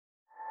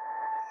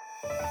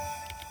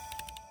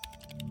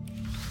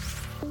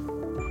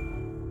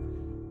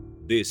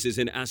This is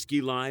an ASCII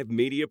Live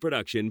media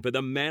production for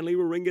the Manly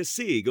Warringah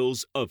Sea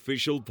Eagles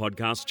official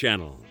podcast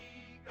channel.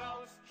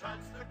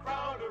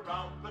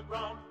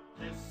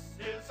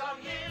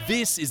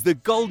 This is the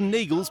Golden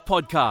Eagles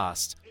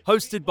podcast,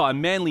 hosted by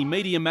Manly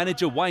media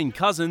manager Wayne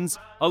Cousins,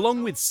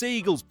 along with Sea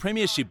Eagles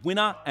premiership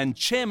winner and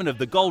chairman of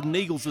the Golden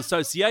Eagles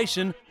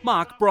Association,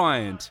 Mark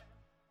Bryant.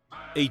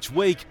 Each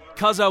week,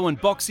 Cuzzo and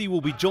Boxy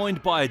will be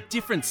joined by a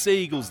different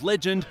Sea Eagles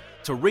legend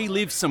to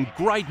relive some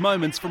great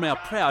moments from our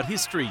proud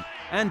history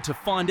and to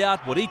find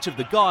out what each of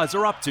the guys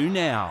are up to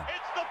now. It's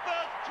the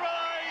first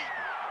try!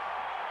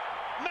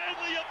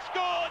 Manly have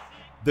scored!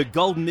 The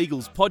Golden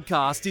Eagles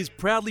podcast is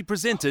proudly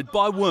presented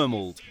by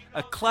Wormald,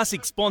 a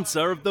classic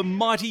sponsor of the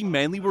mighty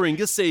Manly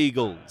Warringah Sea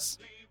Eagles.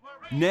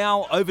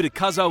 Now over to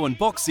Cuzzo and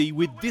Boxy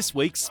with this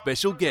week's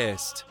special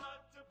guest.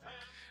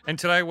 And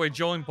today we're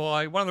joined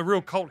by one of the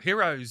real cult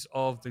heroes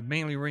of the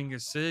Manly Warringah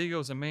Sea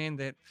Eagles, a man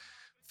that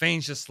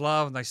fans just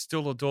love and they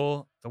still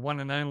adore, the one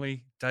and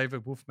only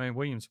David Wolfman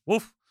Williams.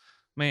 Wolf,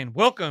 man,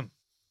 welcome.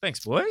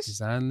 Thanks, boys.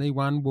 There's only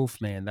one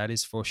Wolfman, that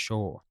is for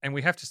sure. And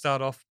we have to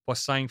start off by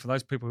saying, for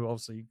those people who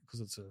obviously, because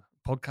it's a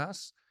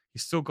podcast,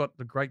 he's still got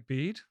the great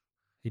beard.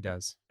 He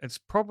does. It's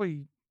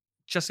probably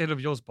just ahead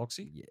of yours,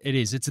 Boxy. It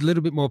is. It's a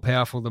little bit more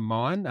powerful than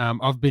mine.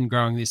 I've been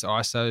growing this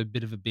ISO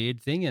bit of a beard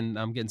thing, and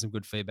I'm getting some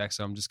good feedback,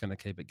 so I'm just going to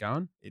keep it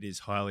going. It is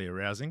highly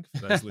arousing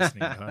for those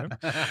listening at home.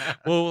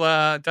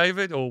 Well,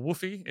 David, or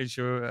Wolfie, is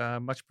your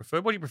much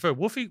preferred. What do you prefer,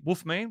 Wolfie,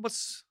 Wolfman?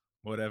 What's...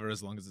 Whatever,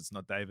 as long as it's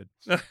not David.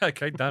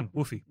 Okay, done.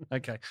 Wolfie.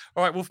 Okay.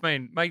 All right,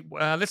 Wolfman, mate,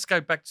 let's go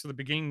back to the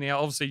beginning now.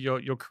 Obviously,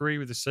 your career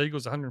with the Sea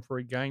Eagles,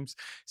 103 games,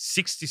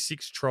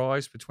 66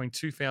 tries between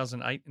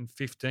 2008 and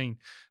 15.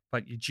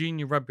 But your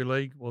junior rugby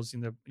league was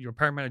your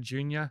Parramatta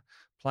Junior,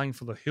 playing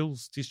for the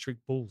Hills District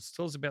Bulls.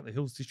 Tell us about the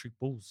Hills District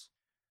Bulls.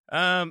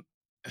 I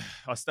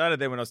started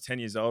there when I was 10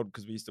 years old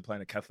because we used to play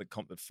in a Catholic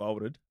comp that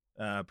folded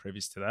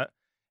previous to that.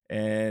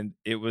 And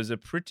it was a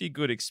pretty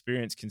good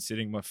experience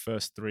considering my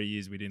first 3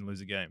 years we didn't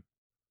lose a game.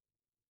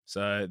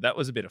 So that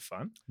was a bit of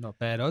fun. Not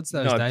bad odds,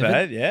 those, Not David.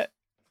 bad, yeah.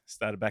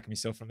 Started backing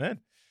myself from then.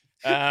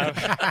 And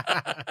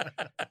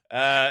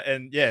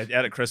yeah,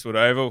 out at Crestwood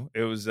Oval,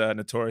 it was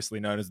notoriously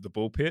known as the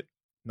Bull Pit.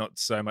 Not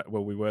so much,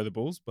 well, we were the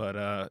Bulls,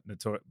 but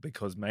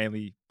because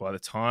mainly by the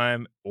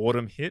time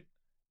autumn hit,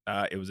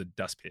 it was a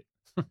dust pit.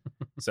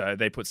 So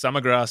they put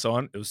summer grass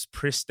on. It was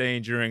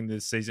pristine during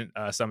the season,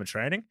 summer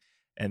training.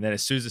 And then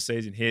as soon as the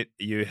season hit,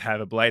 you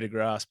have a blade of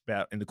grass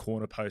about in the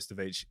corner post of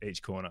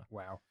each corner.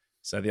 Wow.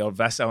 So the old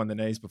Vaso on the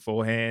knees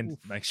beforehand,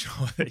 make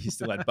sure that you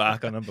still had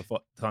bark on them before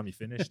the time you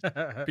finished.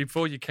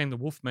 Before you came to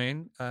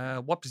Wolfman,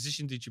 what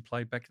position did you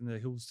play back in the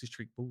Hills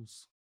District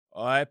Bulls?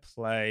 I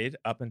played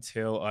up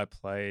until I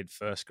played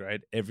first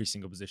grade, every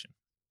single position.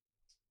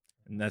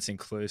 And that's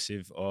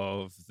inclusive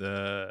of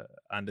the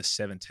under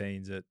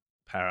 17s at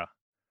Para.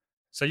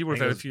 So you would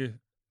have had a few.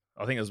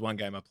 I think it was one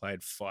game I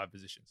played 5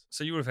 positions.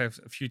 So you would have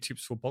had a few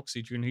tips for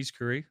Boxy during his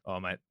career. Oh,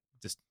 mate,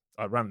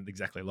 I run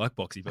exactly like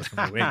Boxy, but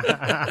from the wing.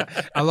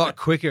 A lot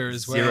quicker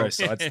as well. Zero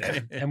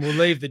sidestep. And we'll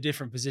leave the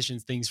different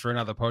positions things for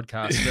another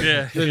podcast. But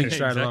Yeah, moving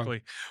straight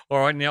exactly. All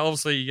right, now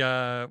obviously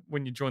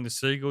when you joined the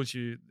Sea Eagles,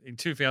 in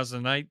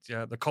 2008,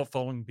 the cult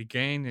following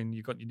began, and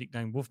you got your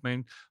nickname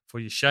Wolfman for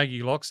your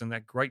shaggy locks and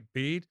that great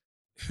beard.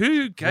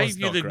 Who gave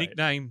you the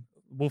nickname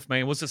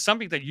Wolfman? Was it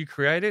something that you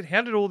created?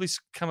 How did all this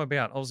come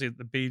about? Obviously,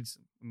 the beard's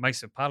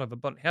makes it part of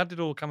it, but how did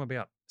it all come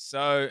about?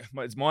 So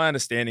it's my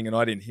understanding, and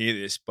I didn't hear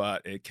this,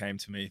 but it came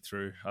to me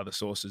through other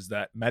sources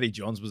that Matty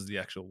Johns was the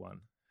actual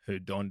one who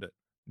donned it.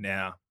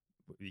 Now,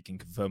 you can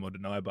confirm or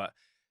deny, but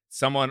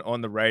someone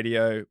on the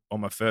radio on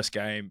my first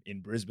game in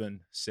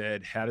Brisbane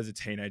said, how does a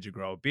teenager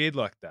grow a beard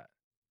like that?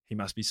 He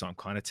must be some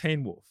kind of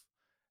teen wolf.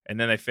 And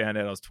then they found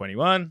out I was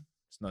 21.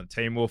 It's not a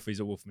teen wolf, he's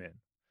a wolfman.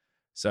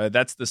 So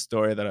that's the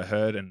story that I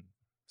heard, and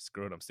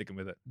screw it, I'm sticking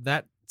with it.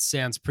 That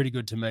sounds pretty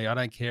good to me. I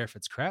don't care if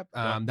it's crap.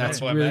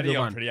 That's why, really Matty, good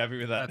one. I'm pretty happy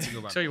with that. That's a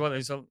good one. Tell you what,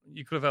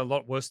 you could have had a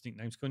lot worse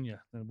nicknames, couldn't you,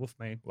 than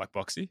Wolfman? Like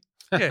Boxy?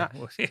 Yeah,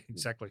 well, yeah,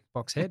 exactly.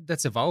 Boxhead.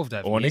 That's evolved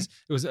over Awning. years.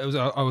 It was.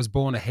 I was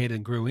born ahead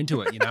and grew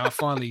into it. You know, I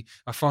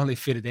finally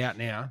fitted out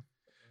now.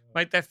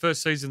 Mate, that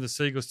first season, the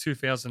Sea Eagles,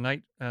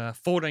 2008,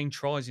 14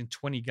 tries in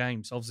 20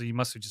 games. Obviously, you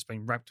must have just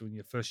been wrapped in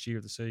your first year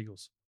of the Sea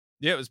Eagles.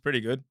 Yeah, it was pretty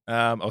good.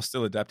 I was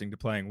still adapting to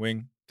playing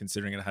wing,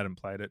 considering I hadn't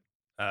played it.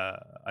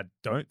 I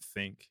don't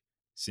think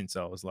since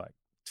I was like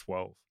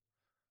 12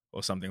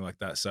 or something like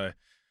that. So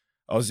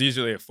I was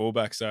usually a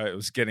fullback, so it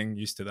was getting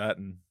used to that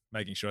and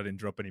making sure I didn't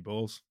drop any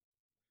balls.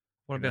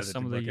 What about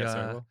some of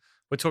the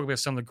we're talking about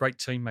some of the great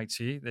teammates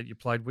here that you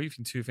played with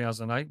in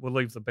 2008. We'll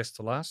leave the best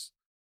to last.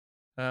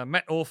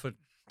 Matt Orford,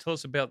 tell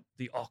us about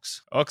the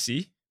Ox.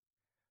 Oxy.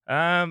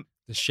 The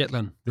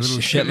Shetland, the little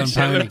Shetland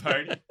pony.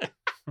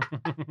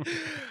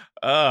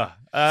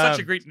 Such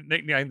a great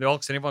nickname, the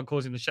Ox, and everyone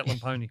calls him the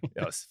Shetland Pony.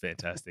 That was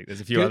fantastic. There's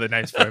a few other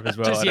names for him as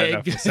well. I don't know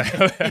if we'll say.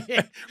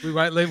 We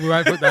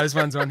won't put those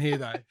ones on here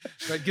though.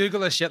 But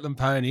Google a Shetland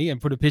pony and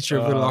put a picture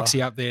of little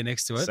Oxy up there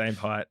next to it. Same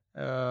height,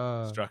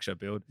 structure,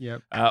 build.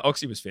 Yep.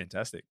 Oxy was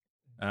fantastic.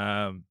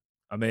 I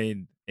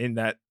mean, in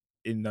that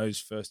in those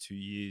first 2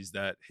 years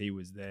that he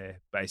was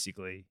there,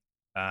 basically,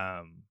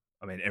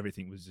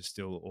 everything was just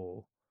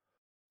still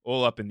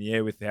all up in the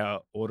air with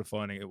how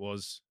awe-defining it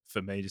was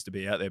for me just to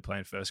be out there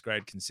playing first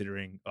grade,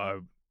 considering I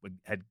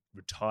had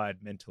retired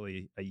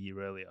mentally a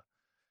year earlier.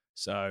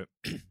 So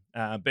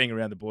being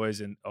around the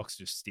boys, and Ox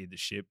just steered the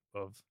ship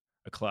of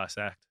a class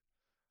act,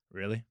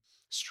 really.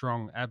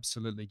 Strong,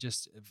 absolutely.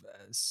 Just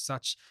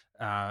such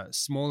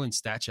small in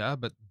stature,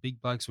 but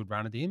big blokes would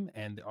run at him,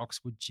 and the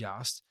Ox would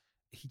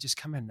he'd just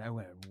come out of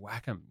nowhere and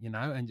whack him,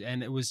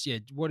 and it was,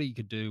 what he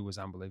could do was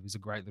unbelievable. He was a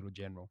great little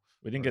general.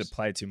 We didn't get to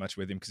play too much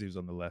with him because he was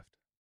on the left.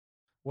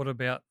 What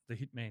about the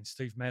hitman,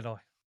 Steve Maddie?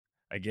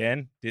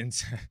 Again,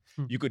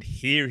 you could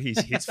hear his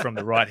hits from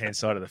the right-hand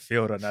side of the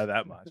field. I know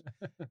that much.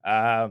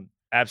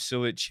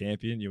 Absolute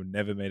champion. You'll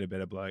never meet a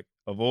better bloke.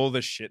 Of all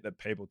the shit that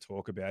people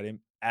talk about him,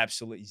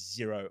 absolutely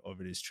zero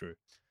of it is true.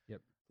 Yep.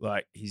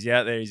 Like, he's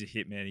out there. He's a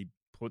hitman. He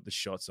put the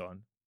shots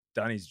on,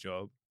 done his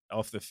job,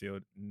 off the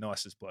field.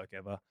 Nicest bloke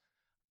ever.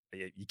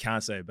 You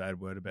can't say a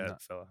bad word about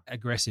it, fella.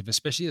 Aggressive,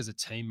 especially as a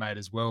teammate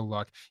as well.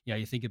 Like,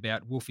 you think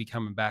about Wolfie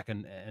coming back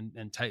and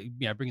take,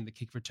 bringing the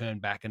kick return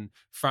back, and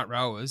front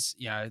rowers,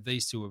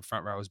 these two were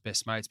front rowers'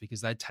 best mates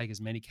because they'd take as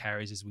many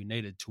carries as we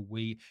needed till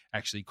we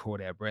actually caught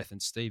our breath.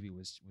 And Stevie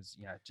was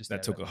just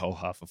that took a whole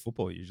half of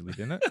football usually,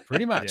 didn't it?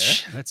 Pretty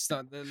much. Yeah. That's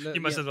not. You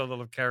must have done a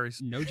lot of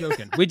carries. No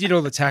joking. We did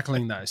all the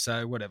tackling though,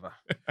 so whatever.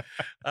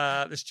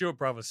 The Stewart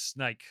brothers,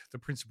 Snake, the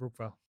Prince of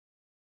Brookvale.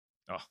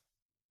 Oh.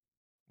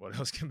 What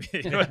else can be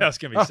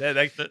said?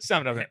 They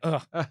summed it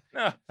up.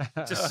 No.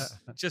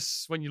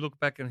 Just when you look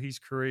back at his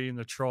career and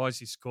the tries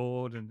he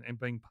scored and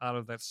being part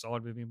of that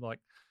side with him, like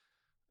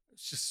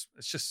it's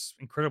just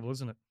incredible,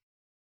 isn't it?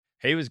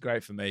 He was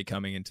great for me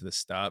coming into the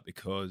start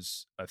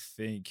because I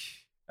think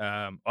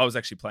I was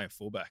actually playing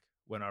fullback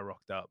when I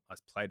rocked up. I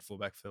played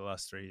fullback for the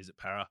last 3 years at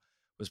Para.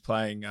 Was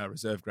playing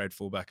reserve grade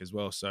fullback as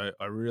well. So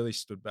I really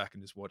stood back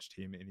and just watched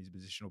him in his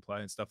positional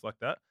play and stuff like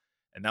that.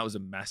 And that was a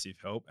massive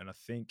help. And I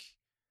think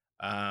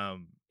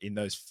in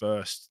that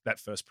first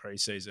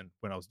preseason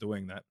when I was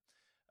doing that,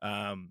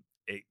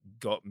 it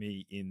got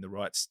me in the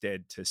right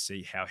stead to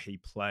see how he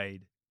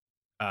played,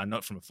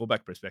 not from a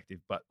fullback perspective,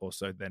 but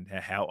also then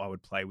how I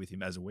would play with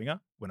him as a winger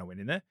when I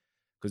went in there,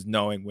 because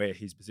knowing where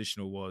his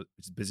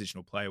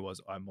positional play was,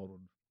 I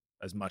modelled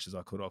as much as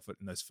I could off it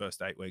in those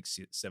first 8 weeks,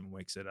 7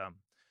 weeks at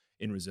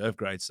in reserve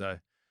grade. So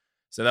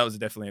that was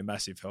definitely a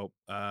massive help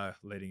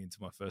leading into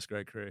my first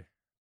grade career.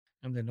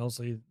 And then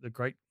obviously the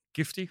great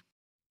Gifty.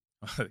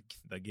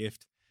 The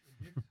Gift.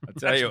 I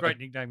tell you, a great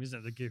nickname, isn't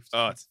it? The Gift.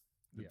 Oh, it's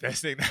the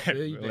best nickname.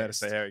 We're allowed to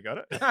say how he got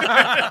it.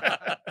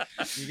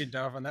 You can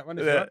dive on that one.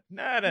 If you want.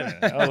 No.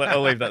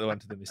 I'll leave that one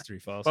to the mystery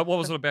files. But what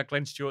was it about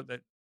Glenn Stewart that,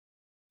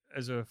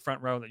 as a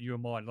front rower, that you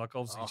admired? Like,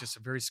 obviously, just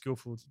a very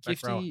skillful back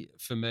rower. Gifty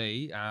for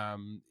me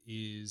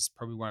is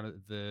probably one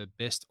of the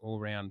best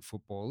all-round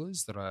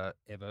footballers that I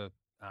ever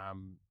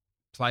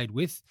played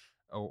with.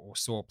 Or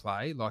saw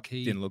play. Like,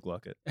 he didn't look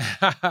like it,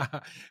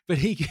 but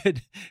he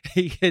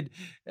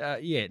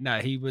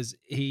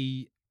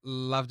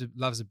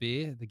loves a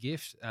beer, the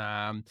Gift.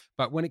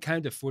 But when it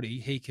came to footy,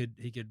 he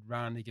could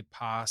run, he could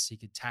pass, he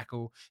could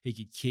tackle, he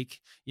could kick.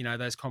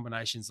 Those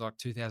combinations like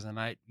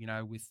 2008.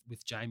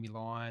 With Jamie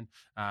Lyon.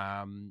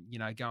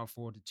 Going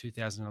forward to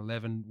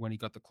 2011 when he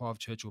got the Clive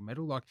Churchill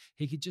medal, like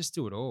he could just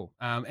do it all,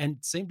 and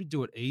seemed to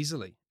do it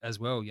easily as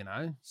well.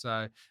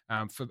 So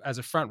as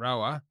a front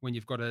rower, when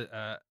you've got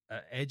a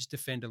edge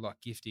defender like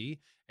Gifty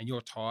and you're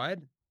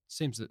tired.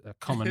 Seems a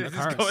common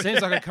occurrence.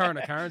 Seems like a current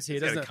occurrence here,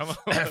 doesn't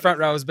it? Front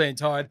rowers being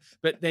tired.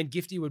 But then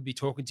Gifty would be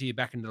talking to you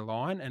back into the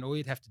line, and all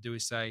you'd have to do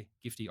is say,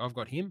 Gifty, I've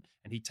got him,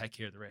 and he'd take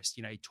care of the rest.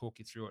 He'd talk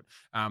you through it.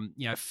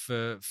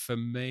 For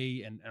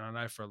me, and I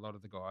know for a lot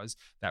of the guys,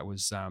 that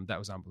was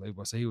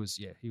unbelievable. So he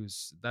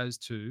was those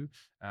two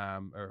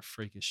are a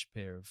freakish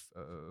pair of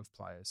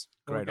players.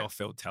 Great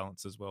off-field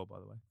talents as well, by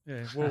the way.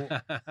 Yeah, well...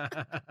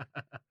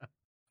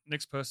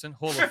 Next person,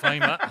 Hall of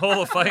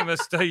Famer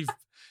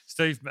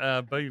Steve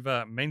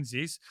Beaver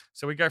Menzies.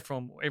 So we go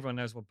from, everyone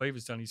knows what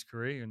Beaver's done in his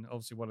career and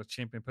obviously what a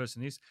champion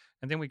person is.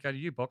 And then we go to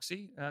you,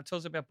 Boxy. Tell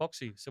us about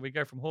Boxy. So we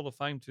go from Hall of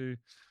Fame to...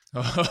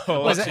 they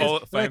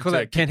call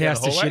that Kent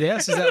House to shit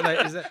house? Is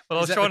that well,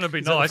 I was trying to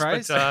be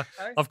nice, but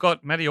I've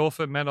got Matty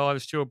Orford, Matt Ivor,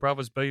 Stewart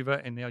Brothers, Beaver,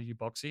 and now you,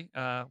 Boxy.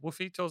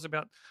 Wolfie, tell us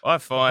about... I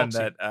find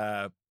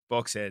that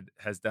Boxhead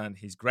has done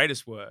his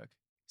greatest work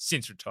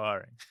since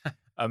retiring.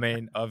 I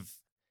mean,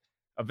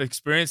 I've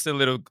experienced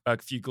a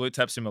few glute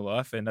taps in my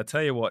life, and I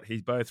tell you what, he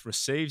both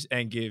receives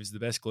and gives the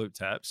best glute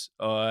taps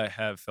I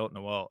have felt in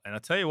a while. And I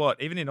tell you what,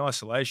 even in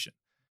isolation,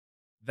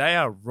 they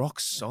are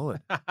rock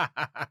solid.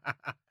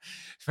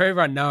 For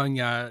everyone knowing,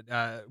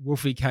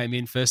 Wolfie came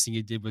in, first thing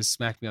he did was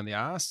smack me on the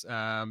ass,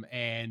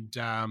 and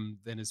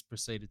then has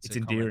proceeded to It's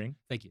endearing.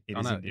 Thank you. It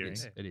is endearing.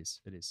 It is.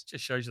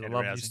 Just shows you the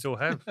love you still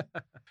have.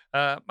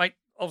 Mate,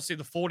 obviously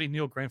the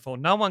 40-0 grand final.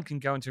 No one can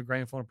go into a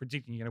grand final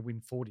predicting you're going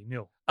to win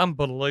 40-0.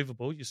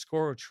 Unbelievable. You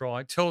score a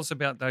try. Tell us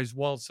about those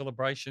wild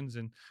celebrations,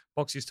 and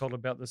Boxy's told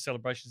about the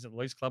celebrations at the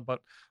Leeds Club,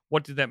 but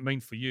what did that mean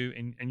for you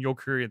in your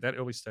career at that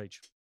early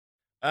stage?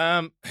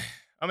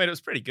 I mean, it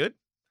was pretty good.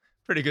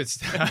 Pretty good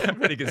start.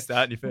 Pretty good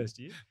start in your first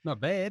year. Not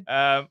bad.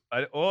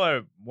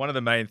 One of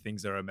the main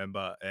things I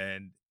remember,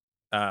 and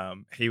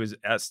he was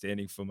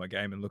outstanding for my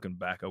game. And looking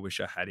back, I wish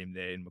I had him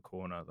there in my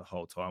corner the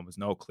whole time. Was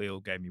Noel Cleal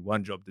gave me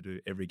one job to do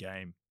every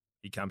game.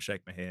 He'd come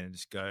shake my hand and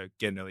just go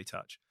get an early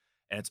touch,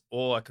 and it's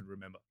all I could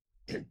remember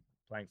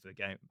playing for the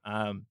game.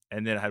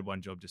 And then I had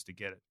one job just to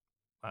get it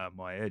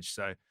my edge.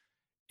 So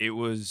it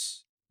wasn't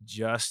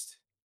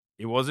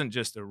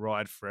just a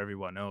ride for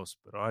everyone else,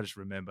 but I just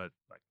remember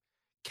like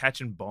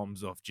catching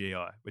bombs off GI,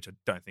 which I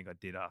don't think I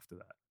did after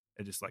that.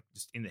 It just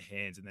in the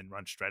hands and then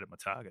run straight at my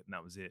target, and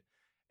that was it.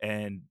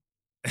 And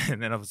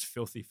then I was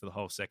filthy for the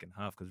whole second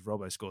half because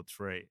Robbo scored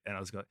 3, and I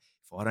was like,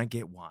 if I don't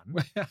get one,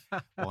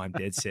 I'm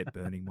dead set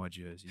burning my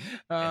jersey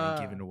and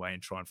then giving away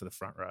and trying for the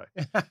front row.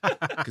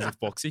 Because if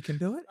Boxy can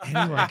do it,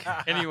 anyone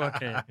can. Anyone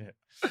can.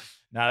 Yeah.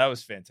 No, that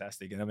was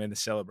fantastic. And I mean, the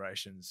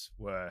celebrations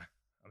were,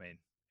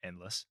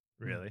 endless,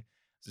 really.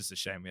 It's just a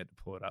shame we had to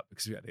pull it up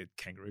because we had the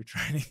kangaroo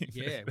training.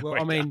 Yeah,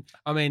 well,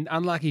 I mean,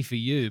 unlucky for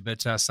you,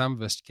 but some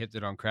of us kept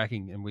it on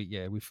cracking, and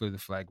we flew the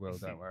flag well.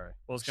 Don't worry.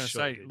 Well, I was going to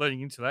say,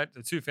 leading into that,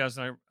 the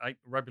 2008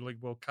 Rugby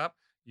League World Cup,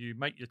 you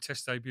make your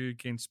test debut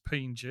against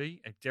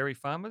P&G at Dairy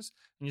Farmers,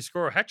 and you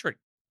score a hat trick.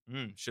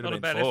 Should have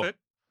been bad 4. Effort.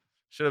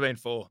 Should have been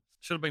 4.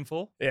 Should have been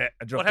 4. Yeah,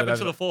 I dropped. What happened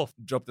to the 4th?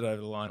 Dropped it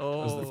over the line.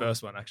 Oh. It was the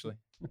first one actually.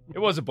 It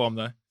was a bomb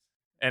though.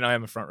 And I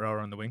am a front rower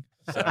on the wing.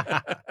 So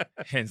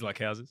hands like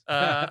houses.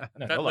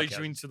 That leads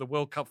you into the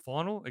World Cup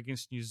final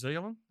against New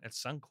Zealand at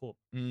Suncorp.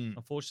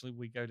 Unfortunately,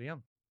 we go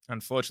down.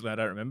 Unfortunately, I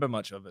don't remember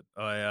much of it.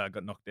 I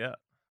got knocked out.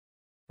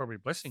 Probably a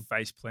blessing.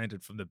 Face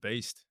planted from the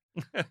beast.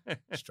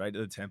 Straight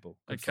to the temple.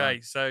 Good Okay,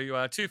 fun.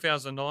 so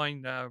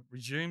 2009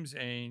 resumes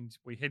and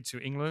we head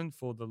to England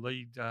for the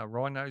lead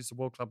Rhinos, the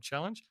World Club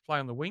Challenge. Play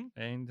on the wing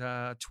and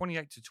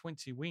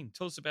 28-20 win.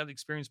 Tell us about the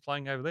experience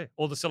playing over there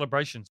or the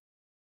celebrations.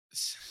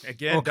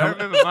 Again, don't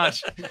remember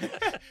much.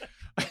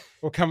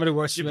 Or coming to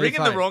watch. You're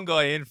bringing the wrong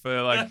guy in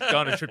for like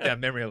going a trip down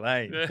memory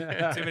lane.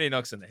 Too many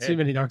knocks in the head. Too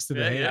many knocks to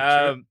the head.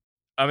 Yeah,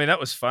 I mean, that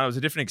was fun. It was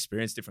a different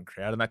experience, different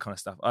crowd, and that kind of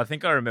stuff. I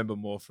think I remember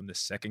more from the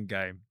second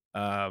game,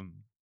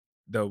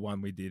 the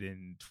one we did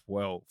in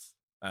 12,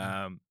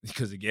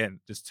 because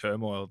again, just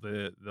turmoil.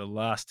 The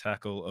last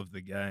tackle of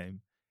the game,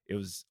 it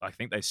was. I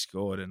think they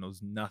scored, and there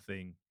was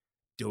nothing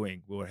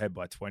doing. We were ahead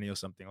by 20 or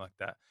something like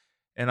that,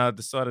 and I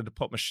decided to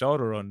pop my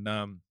shoulder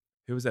on.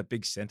 Who was that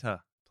big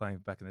centre playing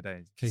back in the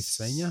day? Keith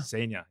Senior?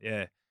 Senior,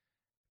 yeah.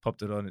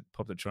 Popped it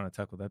trying to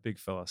tackle that big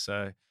fella.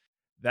 So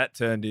that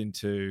turned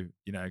into,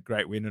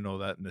 great win and all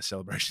that, and the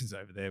celebrations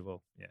over there.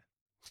 Well, yeah.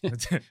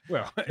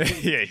 Well,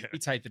 yeah. He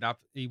taped it up.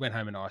 He went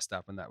home and iced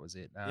up, and that was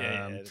it.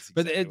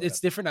 But it's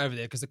different over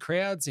there because the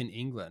crowds in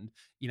England,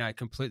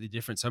 completely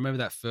different. So I remember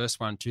that first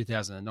one,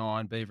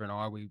 2009. Beaver and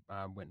I, we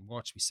went and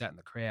watched. We sat in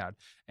the crowd,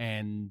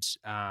 and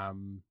I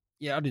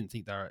didn't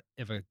think they were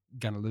ever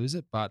going to lose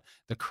it, but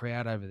the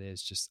crowd over there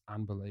is just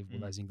unbelievable.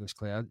 Those English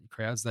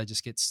crowds, they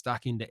just get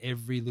stuck into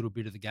every little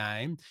bit of the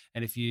game.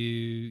 And if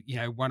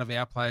one of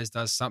our players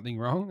does something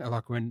wrong,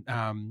 like when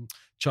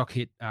Chock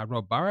hit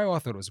Rob Burrow, I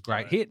thought it was a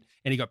great hit,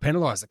 and he got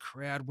penalised. The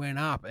crowd went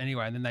up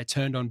anyway, and then they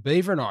turned on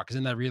Beaver and I because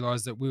then they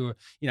realised that we were,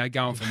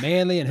 going for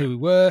Manly and who we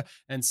were,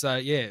 and so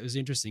it was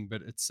interesting.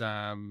 But it's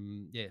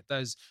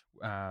those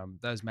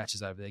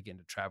matches over there getting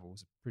to travel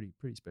was a pretty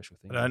special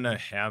thing. I don't know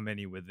how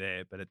many were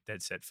there, but it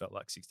dead set felt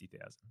like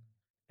 60,000,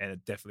 and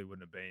it definitely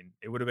wouldn't have been.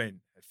 It would have been.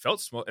 It felt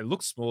small. It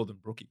looked smaller than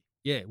Brookie.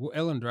 Yeah, well,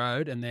 Elland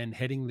Road and then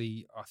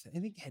Headingley. I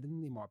think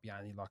Headingley might be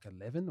only like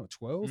 11 or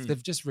 12.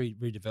 They've just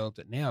redeveloped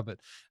it now, but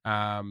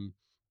they're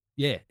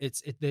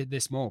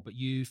small. But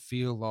you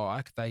feel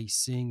like they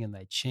sing and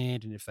they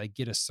chant, and if they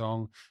get a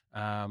song,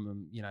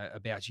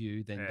 about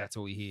you, then that's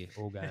all you hear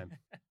all game.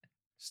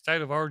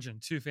 State of Origin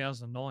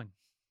 2009.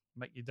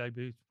 Make your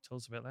debut. Tell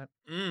us about that.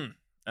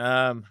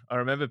 I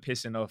remember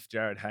pissing off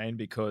Jared Hayne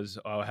because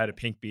I had a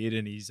pink beard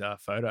in his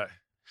photo.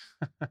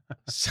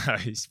 So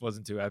he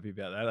wasn't too happy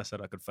about that. I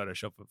said I could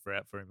Photoshop it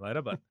out for him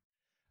later, but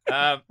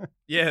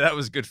that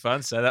was good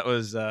fun. So that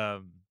was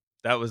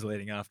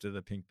leading after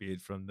the pink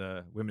beard from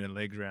the Women in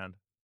Leagues round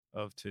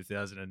of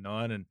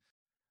 2009, and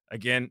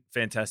again,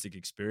 fantastic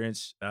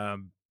experience.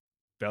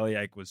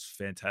 Bellyache was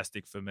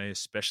fantastic for me,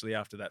 especially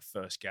after that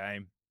first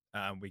game.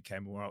 We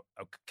came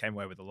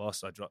away with a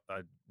loss. I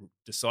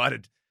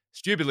decided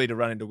stupidly to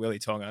run into Willie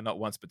Tonga, not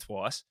once but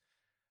twice.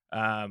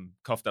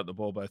 Coughed up the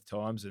ball both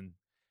times, and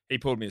he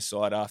pulled me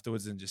aside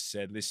afterwards and just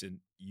said, "Listen,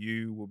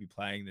 you will be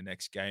playing the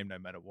next game no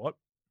matter what,"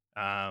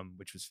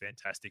 which was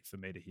fantastic for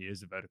me to hear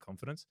as a vote of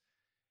confidence.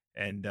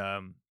 And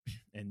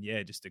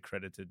just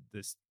accredited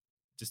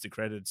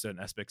certain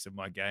aspects of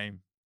my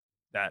game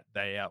that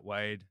they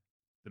outweighed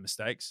the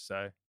mistakes.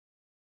 So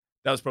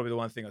that was probably the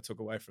one thing I took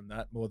away from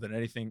that more than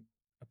anything.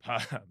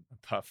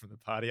 Apart from the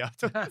party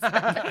afterwards.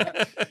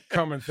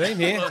 Common theme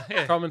here. Well,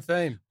 yeah. Common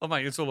theme. Oh,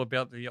 mate, it's all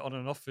about the on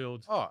and off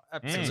field. Oh,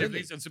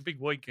 absolutely. It's a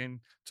big weekend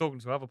talking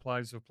to other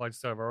players who have played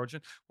State of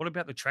Origin. What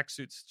about the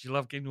tracksuits? Do you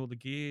love getting all the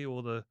gear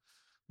or the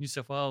New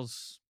South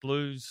Wales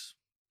Blues?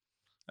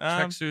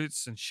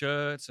 tracksuits and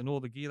shirts and all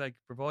the gear they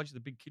provide you, the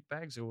big kit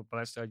bags, or by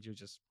that stage you're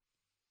just,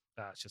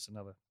 it's just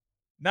another.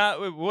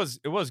 No, it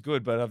was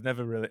good, but I've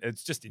never really.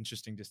 It's just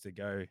interesting just to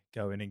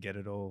go in and get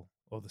it all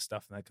the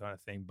stuff and that kind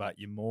of thing. But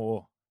you're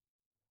more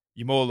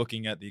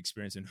looking at the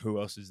experience and who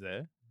else is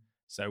there.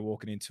 So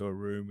walking into a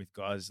room with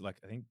guys like,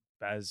 I think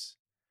Baz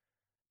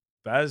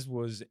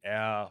was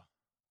our.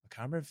 I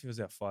can't remember if he was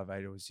our 5'8"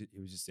 or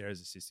he was just there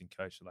as assistant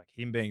coach. Like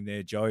him being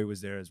there, Joey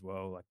was there as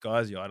well. Like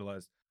guys you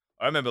idolized.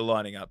 I remember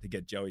lining up to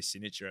get Joey's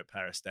signature at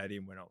Paris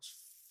Stadium when I was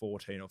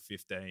 14 or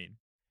 15,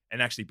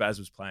 and actually Baz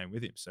was playing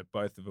with him, so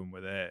both of them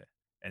were there,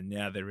 and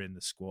now they're in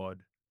the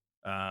squad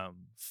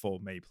for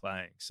me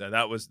playing. So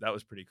that was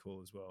pretty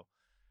cool as well,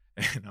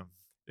 and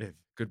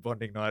good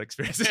bonding night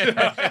experience.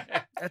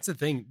 That's the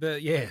thing.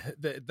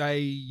 They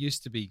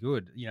used to be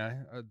good. You know,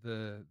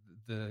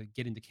 the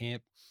get into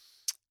camp,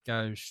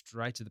 go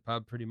straight to the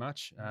pub pretty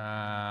much,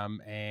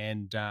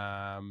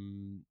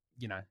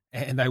 you know,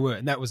 and they were,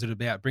 and that was it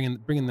about bringing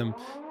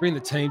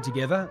the team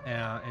together,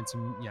 and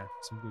some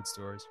good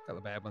stories. A couple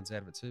of bad ones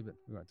out of it too, but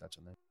we won't touch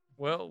on that.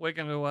 Well, we're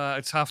going to.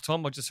 It's half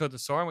time. I just heard the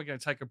siren. We're going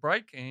to take a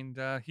break and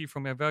hear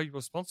from our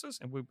valuable sponsors,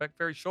 and we'll be back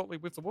very shortly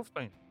with the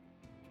Wolfman.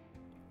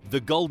 The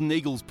Golden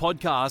Eagles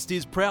podcast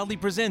is proudly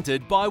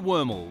presented by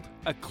Wormald,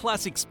 a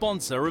classic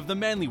sponsor of the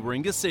Manly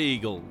Warringah Sea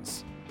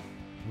Eagles.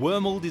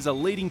 Wormald is a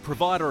leading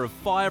provider of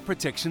fire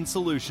protection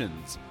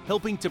solutions,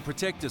 helping to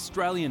protect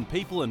Australian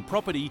people and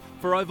property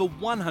for over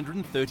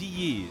 130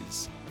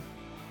 years.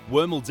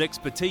 Wormald's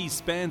expertise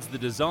spans the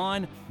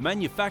design,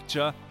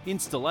 manufacture,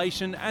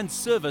 installation and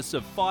service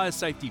of fire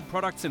safety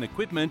products and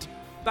equipment,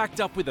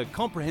 backed up with a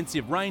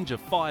comprehensive range of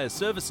fire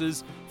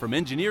services, from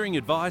engineering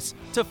advice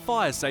to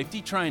fire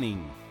safety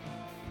training.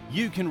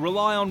 You can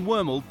rely on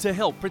Wormald to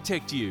help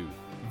protect you.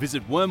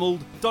 Visit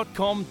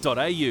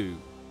wormald.com.au.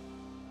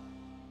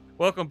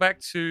 Welcome back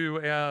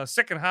to our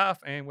second half,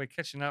 and we're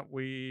catching up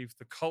with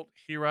the cult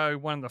hero,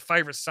 one of the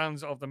favourite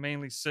sons of the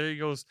Manly Sea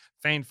Eagles,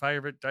 fan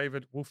favourite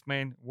David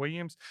Wolfman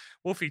Williams.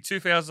 Wolfie,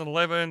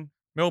 2011,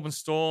 Melbourne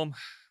Storm,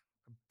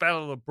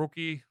 Battle of the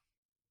Brookie,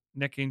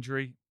 neck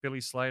injury.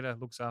 Billy Slater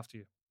looks after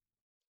you.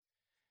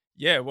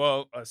 Yeah,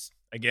 well,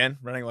 again,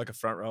 running like a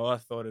front rower, I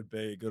thought it'd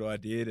be a good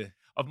idea to.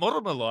 I've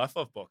modelled my life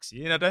off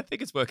boxing, and I don't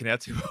think it's working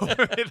out too well.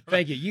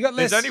 Thank you. You got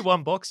less. There's only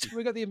one boxing.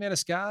 We got the amount of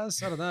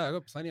scars. I don't know. I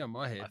got plenty on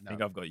my head. I think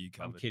I've got you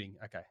covered. I'm kidding.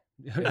 Okay.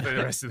 For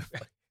the rest of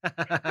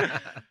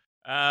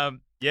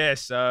the yeah.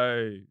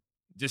 So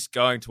just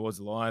going towards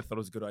the line, I thought it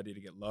was a good idea to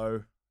get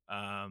low.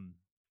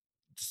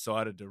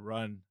 Decided to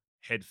run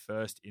head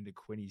first into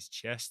Quinny's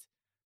chest.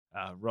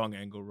 Wrong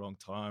angle, wrong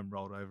time,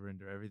 rolled over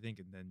into everything,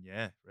 and then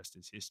rest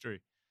is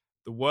history.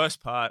 The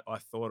worst part I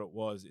thought it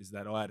was is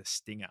that I had a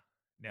stinger.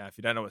 Now, if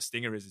you don't know what a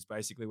stinger is, it's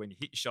basically when you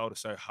hit your shoulder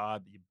so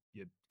hard that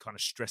you kind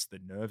of stress the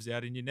nerves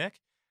out in your neck.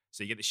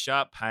 So you get the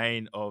sharp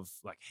pain of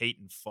like heat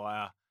and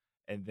fire,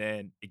 and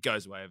then it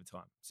goes away over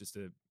time. It's just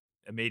an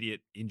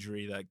immediate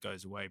injury that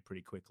goes away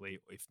pretty quickly.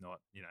 If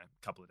not, a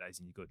couple of days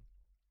and you're good.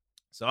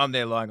 So I'm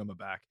there lying on my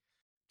back,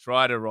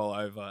 try to roll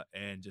over,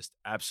 and just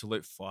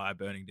absolute fire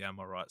burning down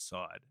my right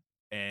side.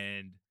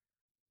 And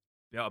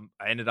I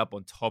ended up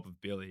on top of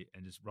Billy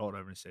and just rolled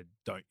over and said,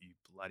 "Don't you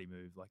bloody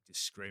move," like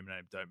just screaming at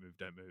him, "Don't move,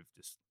 don't move."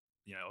 Just,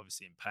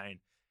 obviously in pain.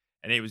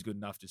 And he was good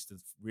enough just to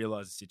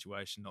realize the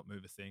situation, not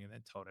move a thing, and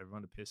then told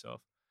everyone to piss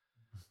off.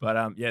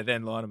 But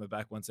then lying on my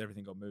back once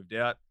everything got moved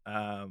out.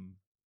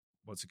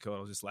 What's it called? I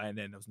was just laying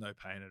there and there was no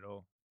pain at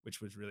all, which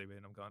was really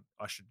weird. I'm going,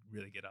 I should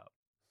really get up.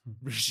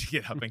 Really should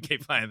get up and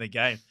keep playing the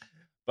game.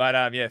 But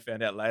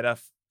found out later,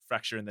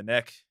 fracture in the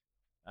neck,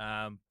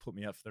 put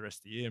me out for the rest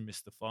of the year and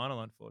missed the final,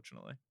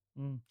 unfortunately.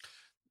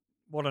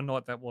 What a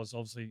night that was.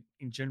 Obviously,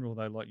 in general,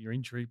 though, like your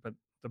injury, but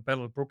the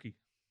Battle of Brookie,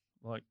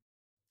 like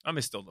I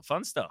missed all the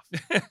fun stuff.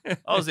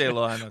 I was there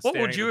lying. What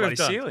would you have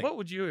done? Ceiling. What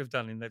would you have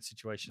done in that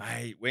situation,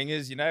 mate?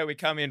 Wingers, we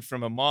come in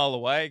from a mile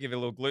away, give you a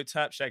little glute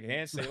tap, shake a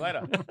hand, see you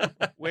later.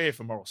 We're here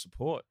for moral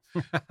support.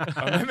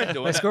 I remember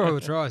doing that. They score all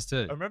the tries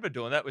too. I remember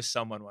doing that with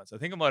someone once. I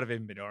think it might have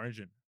even been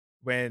Origin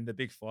when the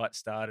big fight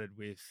started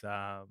with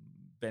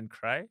Ben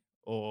Cray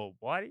or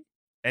Whitey.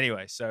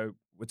 Anyway, so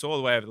it's all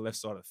the way over the left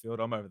side of the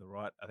field. I'm over the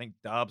right. I think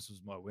Darbs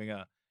was my winger.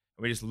 And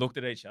we just looked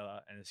at each other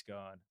and just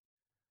going,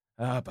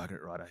 bugger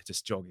it, righto.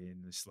 Just jog in.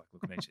 Just like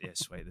looking at each other. Yeah,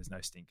 sweet. There's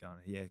no stink going.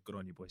 Yeah, good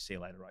on you, boy. See you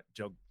later. Right.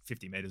 Jog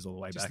 50 metres all the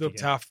way just back. Just look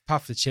again. tough.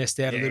 Puff the chest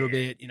out a little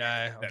bit.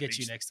 I'll get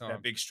you next time.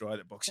 That big stride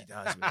that Boxy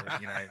does with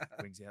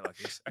wings out like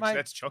this. Actually, mate,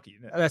 that's Chocky,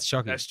 isn't it? That's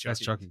Chocky. That's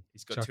Chocky.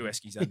 He's got two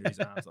Eskies under his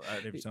arms like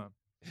that every time.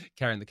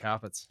 Carrying the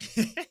carpets.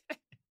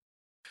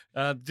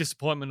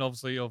 Disappointment,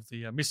 obviously, of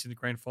the missing the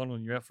grand final,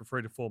 and you're out for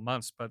 3 to 4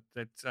 months. But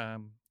that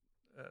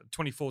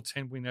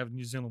 24-10 win over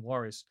New Zealand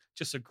Warriors,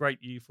 just a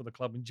great year for the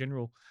club in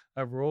general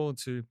overall, and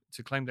to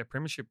claim that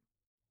premiership.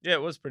 Yeah,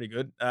 it was pretty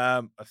good.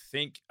 I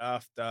think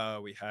after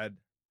we had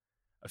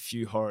a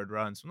few horrid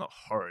runs, well, not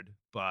horrid,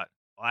 but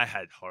I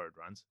had horrid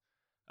runs,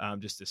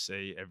 just to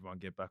see everyone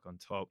get back on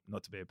top.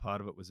 Not to be a part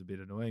of it was a bit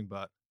annoying,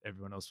 but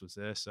everyone else was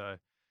there, so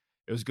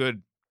it was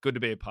good. Good to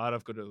be a part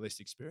of. Good to at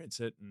least experience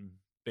it and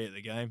be at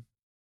the game.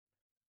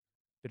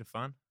 Bit of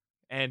fun.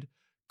 and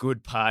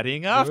good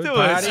partying Good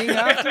afterwards. partying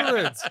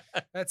afterwards.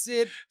 That's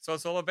it. So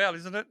it's all about,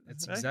 isn't it?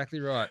 That's Eh? exactly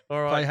right.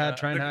 All right, Play hard,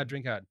 train the- hard,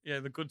 drink hard. Yeah,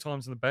 the good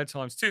times and the bad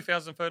times.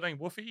 2013,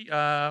 Woofy,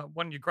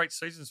 one of your great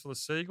seasons for the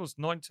Seagulls,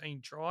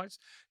 19 tries.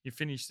 You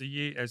finished the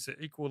year as the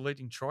equal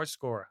leading try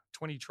scorer,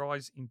 20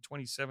 tries in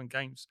 27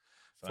 games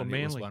If for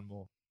only it was Manly. one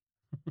more.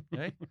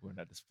 Eh? Wouldn't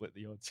have to split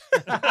the odds.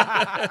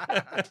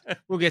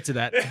 We'll get to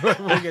that.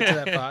 We'll get to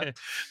that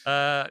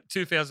part.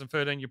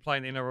 2013, you're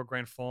playing the NRL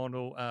Grand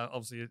Final.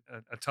 Obviously,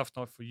 a tough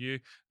night for you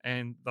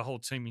and the whole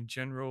team in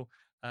general.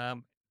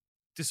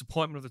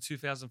 Disappointment of the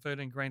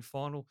 2013 Grand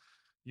Final.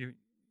 The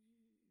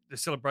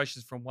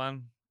celebrations from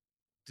one,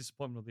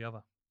 disappointment of the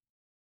other.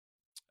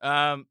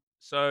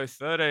 So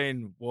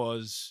 13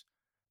 was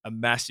a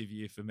massive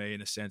year for me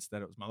in a sense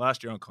that it was my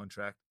last year on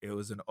contract. It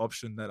was an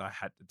option that I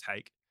had to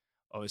take,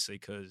 obviously,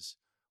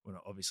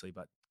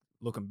 but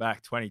looking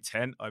back,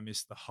 2010, I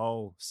missed the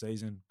whole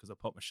season because I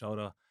popped my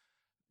shoulder.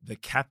 The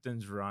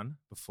captain's run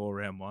before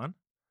round one.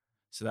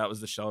 So that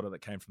was the shoulder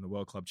that came from the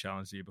World Club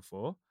Challenge the year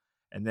before.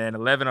 And then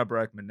 11, I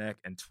broke my neck,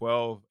 and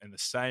 12 in the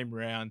same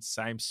round,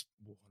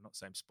 not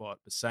same spot,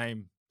 but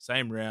same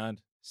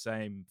round,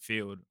 same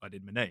field, I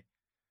did my knee.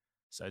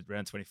 So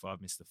round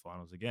 25, missed the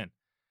finals again.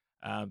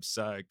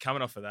 So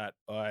coming off of that,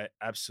 I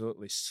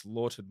absolutely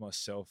slaughtered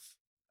myself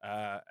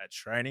at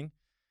training.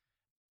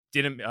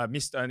 I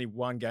missed only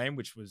one game,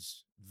 which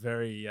was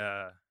very,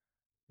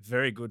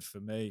 very good for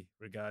me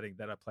regarding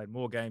that. I played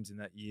more games in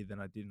that year than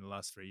I did in the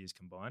last 3 years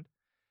combined.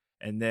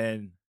 And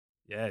then,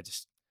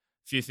 just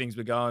a few things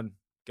were going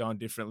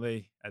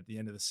differently at the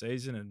end of the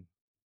season, and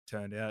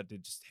turned out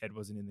head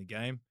wasn't in the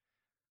game,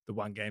 the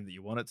one game that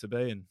you want it to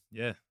be, and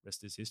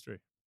rest is history.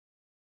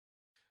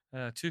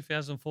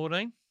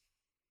 2014,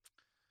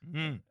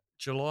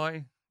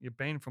 July, you're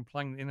banned from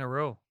playing the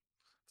NRL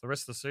for the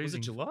rest of the season. Was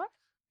it July?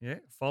 Yeah.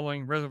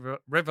 Following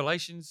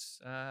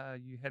revelations,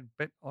 you had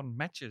bet on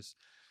matches.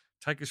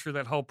 Take us through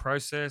that whole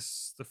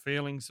process, the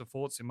feelings, the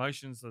thoughts,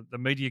 emotions, the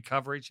media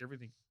coverage,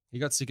 everything. He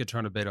got sick of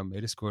trying to bet on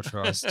me to score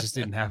tries. Just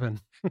didn't happen.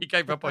 He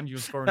gave up on you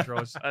and scoring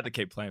tries. I had to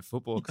keep playing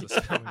football because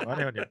I spent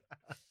money on you.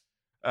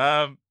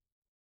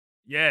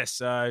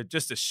 So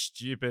just a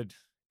stupid,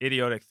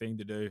 idiotic thing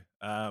to do.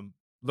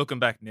 Looking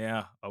back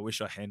now, I wish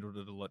I handled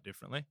it a lot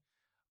differently.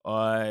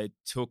 I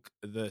took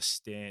the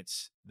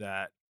stance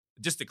that,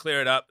 just to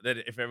clear it up, that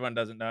if everyone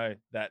doesn't know,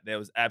 that there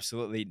was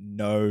absolutely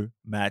no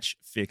match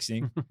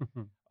fixing.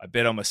 I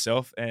bet on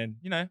myself, and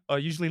I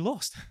usually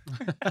lost.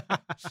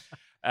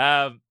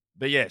 But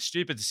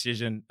stupid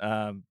decision.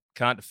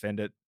 Can't defend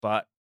it.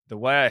 But the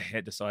way I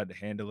had decided to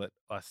handle it,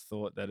 I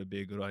thought that'd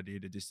be a good idea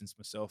to distance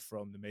myself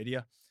from the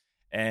media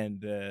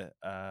and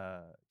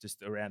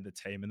just around the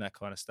team and that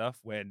kind of stuff.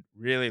 When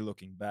really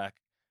looking back,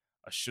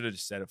 I should have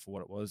just said it for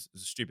what it was. It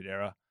was a stupid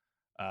error.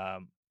 I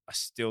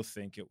still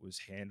think it was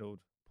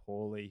handled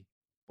poorly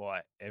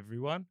by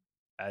everyone,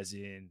 as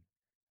in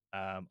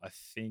I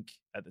think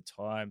at the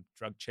time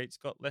Drug Cheats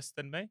got less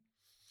than me,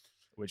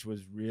 which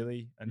was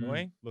really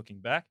annoying looking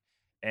back.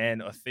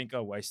 And I think I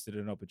wasted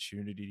an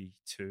opportunity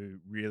to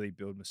really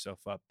build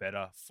myself up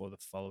better for the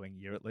following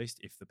year, at least,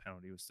 if the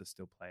penalty was to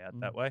still play out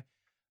that way.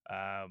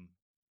 A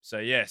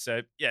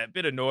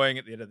bit annoying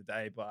at the end of the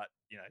day, but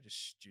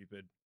just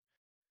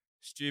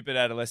stupid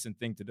adolescent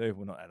thing to do.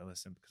 Well, not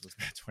adolescent because I was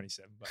about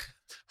 27, but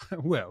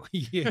Well,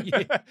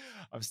 yeah.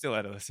 I'm still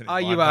adolescent. Oh,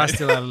 you are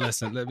still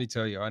adolescent. Let me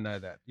tell you, I know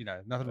that.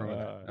 Nothing wrong with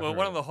that. Well,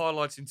 one of the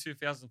highlights in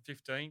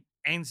 2015,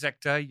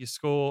 Anzac Day, you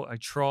score a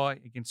try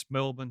against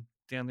Melbourne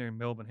down there in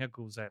Melbourne. How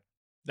cool was that?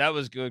 That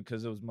was good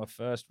because it was my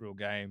first real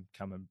game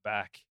coming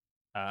back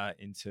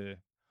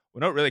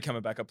not really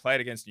coming back. I played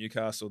against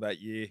Newcastle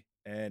that year,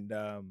 and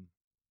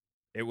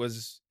it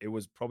was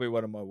probably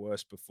one of my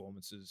worst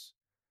performances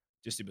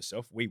just in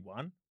myself. We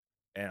won,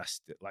 and I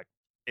still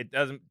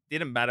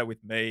didn't matter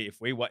with me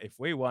if we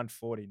won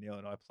 40-0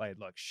 and I played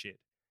like shit,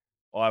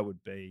 I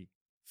would be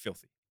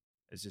filthy.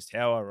 It's just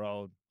how I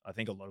rolled. I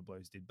think a lot of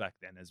Blues did back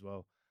then as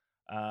well.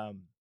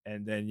 And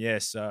then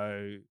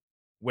so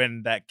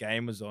when that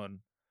game was on,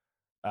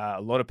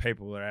 a lot of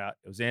people were out.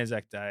 It was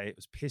Anzac Day. It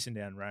was pissing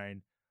down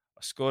rain.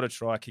 I scored a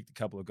try, kicked a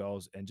couple of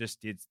goals, and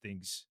just did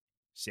things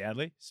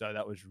soundly. So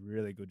that was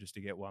really good just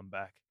to get one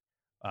back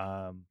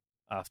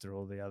after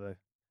all the other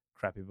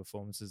crappy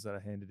performances that I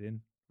handed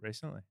in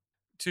recently.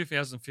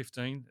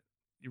 2015,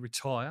 you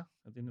retire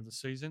at the end of the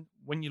season.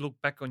 When you look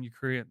back on your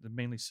career at the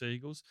Manly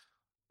Seagulls,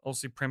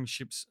 obviously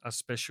premierships are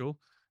special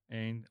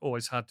and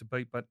always hard to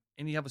beat, but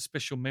any other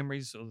special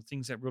memories or the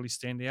things that really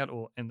stand out,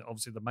 and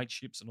obviously the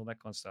mateships and all that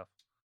kind of stuff?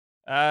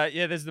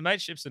 There's the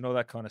mateships and all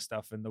that kind of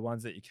stuff, and the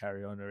ones that you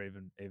carry on are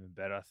even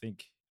better. I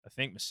think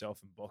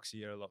myself and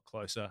Boxy are a lot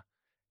closer,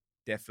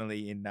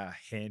 definitely in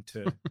hand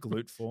to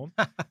glute form.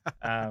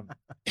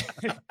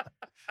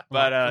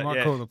 But I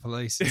might call the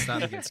police. It's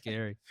starting to get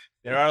scary.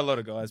 There are a lot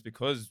of guys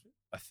because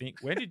I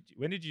think when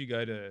did you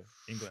go to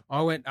England?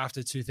 I went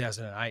after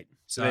 2008.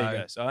 So there you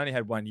go. So I only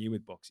had 1 year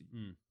with Boxy,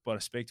 but I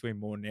speak to him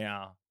more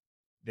now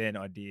than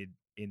I did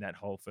in that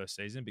whole first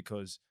season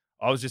because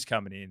I was just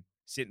coming in,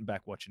 sitting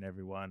back, watching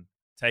everyone,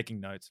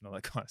 taking notes and all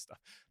that kind of stuff.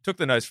 Took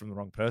the notes from the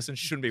wrong person.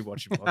 Shouldn't be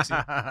watching boxing.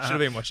 Should have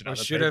been watching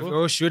other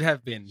people. Should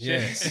have been.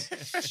 Yes.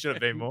 Should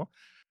have been more.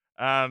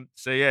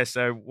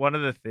 So one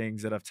of the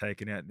things that I've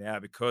taken out now,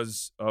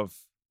 because of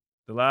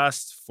the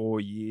last 4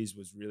 years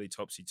was really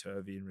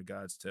topsy-turvy in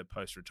regards to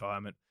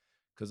post-retirement,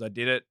 because I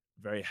did it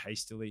very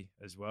hastily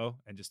as well,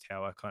 and just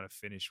how I kind of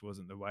finished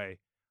wasn't the way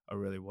I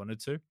really wanted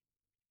to.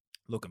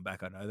 Looking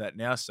back, I know that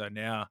now. So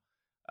now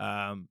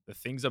the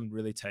things I'm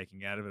really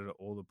taking out of it are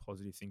all the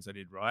positive things I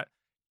did right.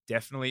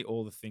 Definitely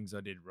all the things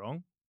I did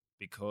wrong,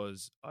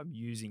 because I'm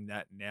using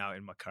that now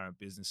in my current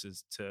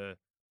businesses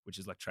which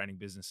is like training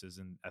businesses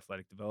and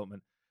athletic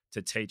development,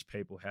 to teach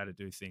people how to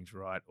do things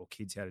right, or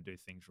kids how to do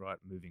things right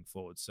moving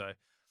forward. So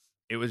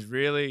it was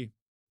really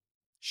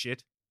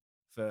shit,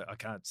 I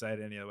can't say it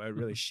any other way,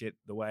 really shit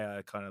the way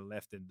I kind of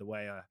left and the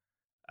way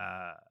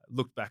I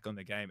looked back on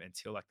the game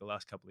until like the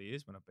last couple of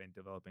years when I've been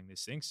developing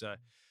this thing. So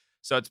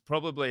it's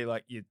probably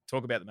like, you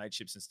talk about the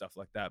mateships and stuff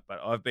like that, but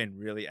I've been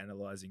really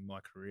analyzing my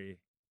career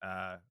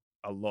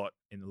a lot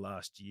in the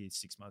last year,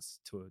 6 months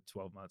to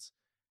 12 months.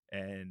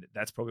 And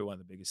that's probably one of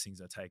the biggest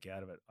things I take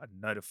out of it. I've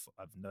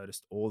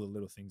noticed all the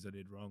little things I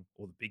did wrong,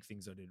 all the big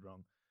things I did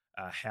wrong,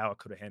 how I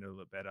could have handled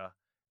it better.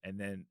 And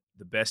then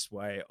the best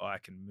way I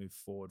can move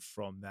forward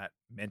from that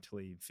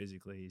mentally and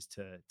physically is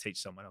to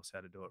teach someone else how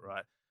to do it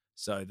right,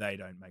 so they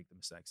don't make the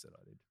mistakes that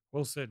I did.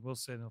 Well said, well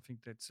said. I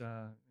think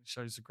that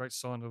shows a great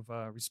sign of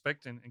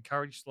respect and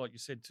courage, like you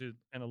said, to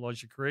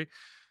analyse your career.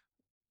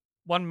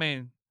 One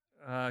man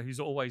who's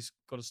always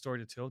got a story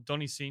to tell,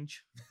 Donny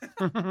Singe,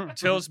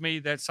 tells me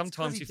that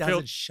sometimes he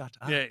doesn't shut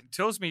up. Yeah,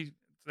 tells me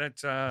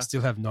that I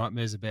still have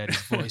nightmares about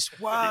his voice.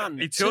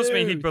 He tells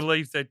me he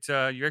believes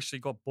that you actually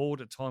got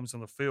bored at times on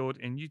the field,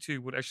 and you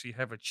two would actually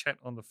have a chat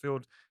on the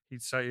field.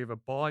 He'd say either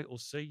bye or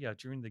see ya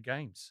during the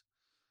games.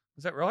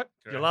 Is that right?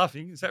 Correct. You're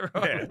laughing. Is that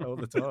right? Yeah, all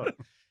the time.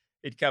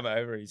 He'd come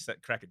over, he'd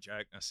crack a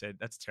joke. I said,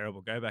 "That's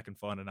terrible. Go back and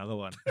find another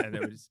one."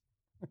 And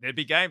there'd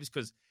be games,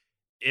 because,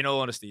 in all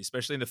honesty,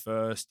 especially in the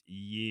first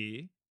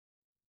year,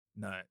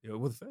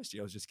 the first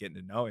year I was just getting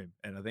to know him,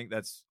 and I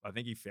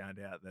think he found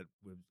out that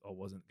I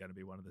wasn't going to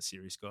be one of the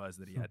serious guys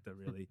that he had to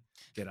really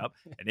get up.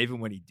 And even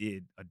when he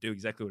did, I'd do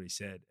exactly what he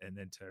said, and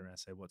then turn around and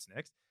say, "What's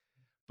next?"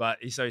 But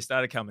so he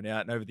started coming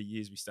out, and over the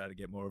years we started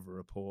to get more of a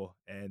rapport.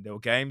 And there were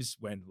games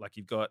when, like,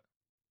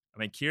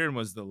 Kieran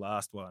was the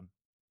last one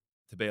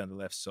to be on the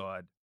left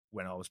side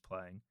when I was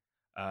playing.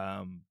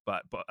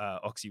 But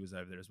Oxy was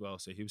over there as well,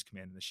 so he was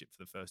commanding the ship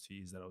for the first 2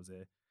 years that I was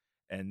there.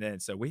 And then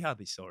so we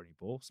hardly saw any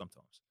ball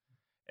sometimes,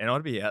 and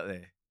I'd be out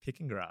there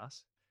picking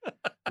grass,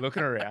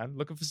 looking around,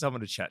 looking for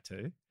someone to chat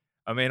to.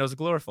 I was a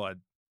glorified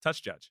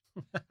touch judge.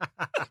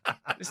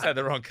 Just had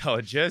the wrong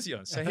coloured jersey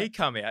on. So he'd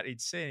come out,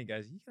 he'd see, and he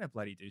goes, "You gonna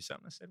bloody do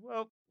something?" I said,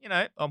 "Well,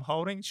 I'm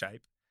holding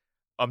shape,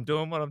 I'm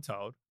doing what I'm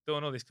told,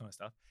 doing all this kind of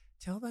stuff.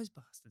 Tell those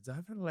bastards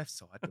over on the left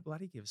side to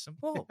bloody give us some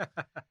ball."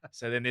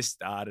 So then this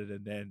started,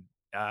 and then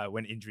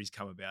when injuries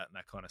come about and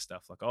that kind of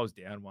stuff, like I was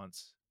down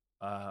once.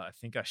 I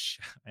think I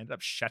ended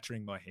up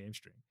shattering my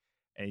hamstring,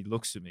 and he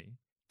looks at me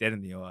dead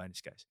in the eye and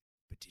just goes,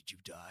 "But did you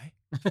die?"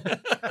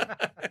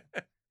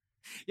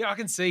 Yeah, I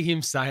can see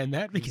him saying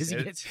that, because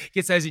he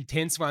gets those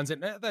intense ones,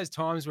 and those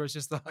times where it's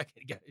just like,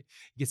 he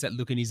gets that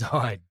look in his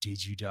eye.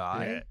 "Did you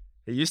die?" Yeah.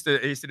 He used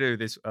to do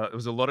this. It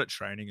was a lot at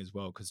training as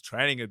well, because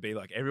training would be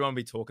like everyone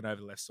would be talking over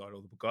the left side,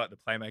 all the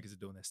playmakers are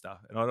doing their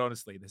stuff. And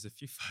honestly, there's a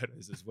few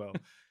photos as well.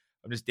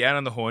 I'm just down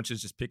on the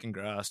haunches, just picking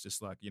grass,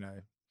 just like,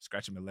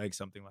 scratching my leg,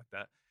 something like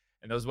that.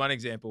 And there was one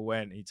example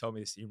when he told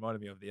me this, he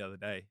reminded me of the other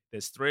day.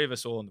 There's 3 of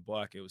us all on the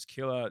bike. It was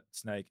Killer,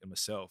 Snake, and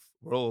myself.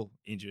 We're all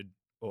injured,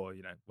 or,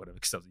 whatever,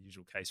 because that was the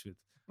usual case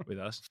with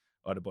us.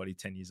 I had a body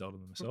 10 years older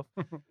than myself.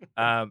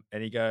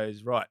 And he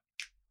goes, "Right,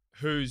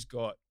 who's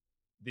got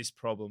this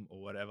problem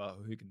or whatever,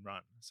 who can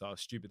run?" So I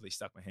stupidly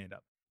stuck my hand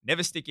up.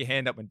 Never stick your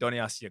hand up when Donny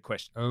asks you a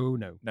question. Oh,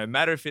 no. No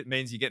matter if it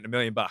means you're getting $1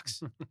 million. All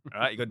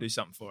right, you got to do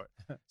something for it.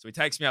 So he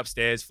takes me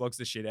upstairs, flogs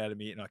the shit out of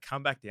me, and I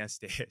come back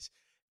downstairs.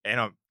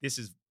 And this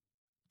is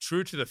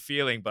true to the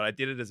feeling, but I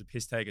did it as a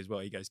piss take as well.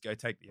 He goes, "Go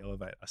take the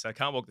elevator." I said, "I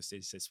can't walk the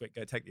stairs." He says, "Sweet,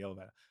 go take the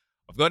elevator."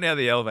 I've gotten out of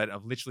the elevator.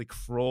 I've literally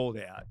crawled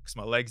out because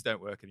my legs don't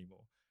work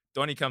anymore.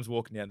 Donny comes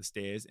walking down the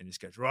stairs and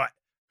just goes, "Right,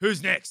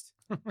 who's next?"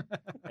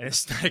 And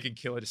Snake and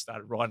Killer just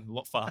started riding a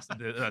lot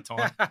faster at that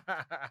time.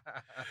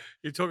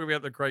 You're talking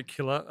about the great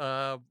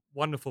Killer.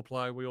 Wonderful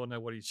player. We all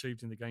know what he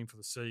achieved in the game for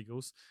the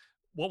Seagulls.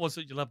 What was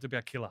it you loved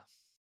about Killer?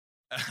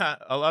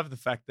 I love the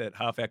fact that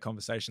half our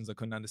conversations I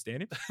couldn't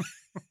understand him.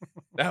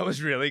 That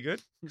was really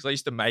good, because I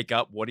used to make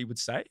up what he would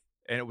say,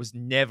 and it was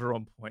never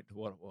on point to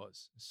what it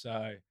was.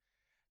 So,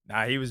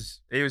 no, he was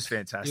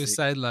fantastic. He was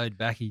so laid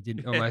back, he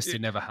didn't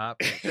have a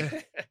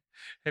heartbeat.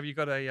 Have you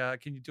got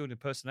can you do an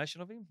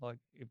impersonation of him? Like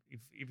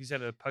if he's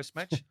at a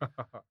post-match?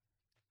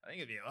 I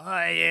think it'd be,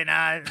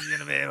 it's going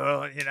to be,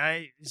 well,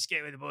 just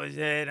get with the boys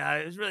there.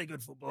 It was really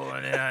good football.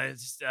 And,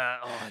 it's just,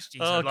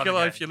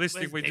 Killer, if you're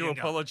listening, we do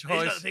apologise.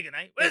 Who's got the picking,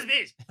 eh? Where's the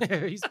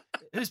beers?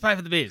 Who's paying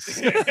for the beers?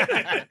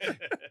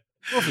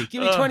 Wolfie,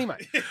 give me 20,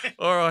 mate.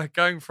 All right,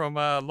 going from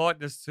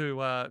lightness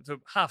to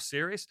half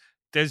serious.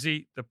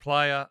 Desi, the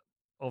player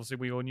obviously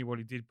we all knew what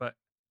he did, but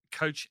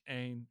coach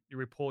and your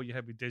rapport you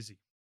had with Desi.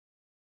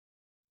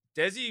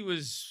 Desi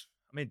was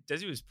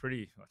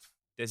pretty.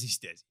 Desi's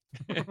Desi.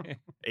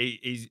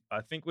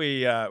 I think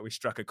we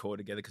struck a chord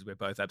together because we're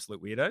both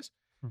absolute weirdos.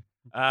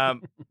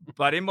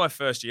 But in my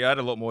first year, I had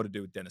a lot more to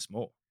do with Dennis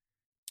Moore.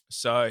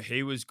 So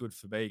he was good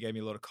for me. He gave me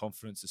a lot of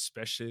confidence,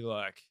 especially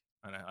like,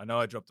 I know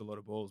I dropped a lot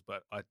of balls,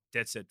 but I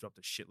dead set dropped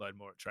a shitload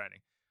more at training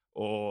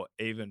or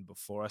even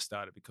before I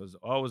started, because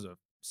I was a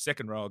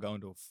second row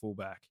going to a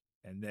fullback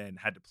and then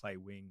had to play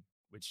wing,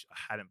 which I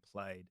hadn't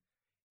played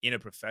in a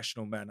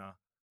professional manner.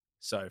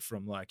 So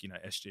from like,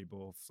 SG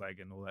ball, flag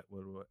and all that,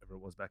 whatever it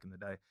was back in the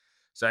day.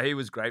 So he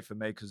was great for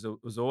me because it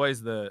was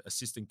always the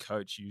assistant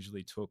coach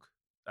usually took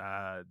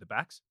the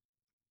backs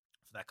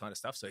for that kind of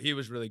stuff. So he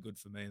was really good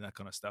for me and that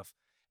kind of stuff.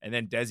 And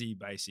then Desi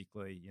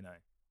basically,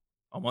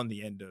 I'm on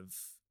the end of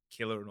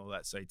killer and all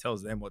that. So he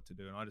tells them what to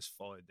do and I just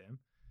followed them.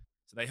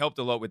 So they helped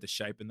a lot with the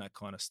shape and that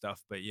kind of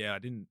stuff. But yeah, I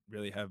didn't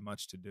really have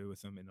much to do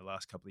with them in the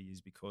last couple of years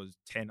because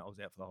 10, I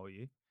was out for the whole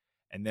year.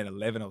 And then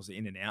 11, I was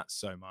in and out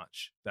so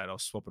much that I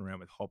was swapping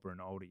around with Hopper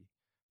and Oldie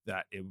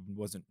that it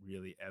wasn't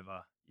really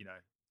ever,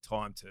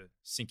 time to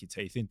sink your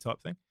teeth in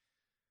type thing.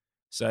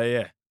 So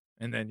yeah.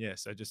 And then,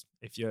 so just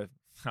if you're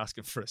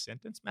asking for a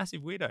sentence,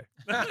 massive weirdo.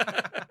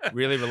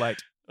 Really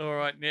relate. All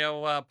right.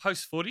 Now,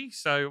 post-footy,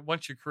 so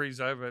once your career's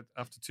over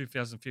after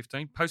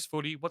 2015,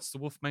 post-footy, what's the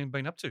Wolfman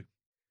been up to?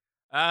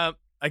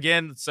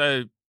 Again,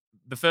 so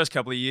the first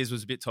couple of years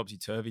was a bit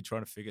topsy-turvy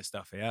trying to figure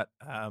stuff out.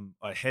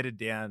 I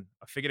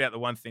figured out the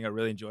one thing I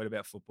really enjoyed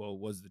about football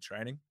was the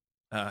training,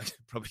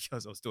 probably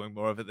because I was doing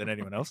more of it than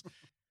anyone else.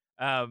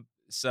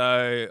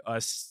 So I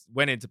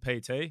went into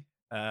PT,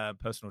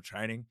 personal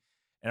training,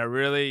 and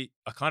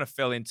I kind of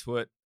fell into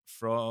it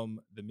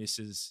from the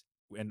missus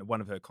and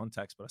one of her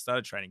contacts, but I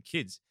started training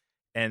kids,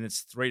 and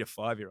it's 3 to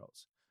 5 year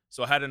olds.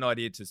 So I had an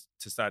idea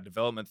to start a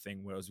development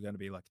thing where I was going to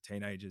be like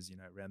teenagers,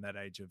 around that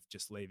age of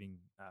just leaving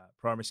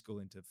primary school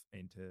into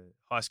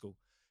high school,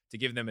 to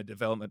give them a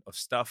development of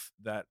stuff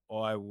that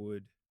I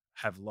would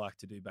have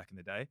liked to do back in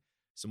the day.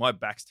 So my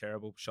back's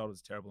terrible,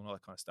 shoulders terrible, and all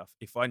that kind of stuff.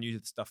 If I knew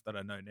the stuff that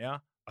I know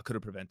now, I could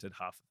have prevented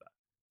half of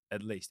that,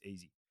 at least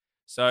easy.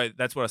 So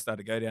that's what I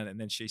started to go down. And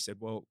then she said,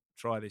 well,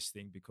 try this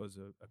thing because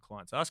a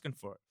client's asking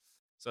for it.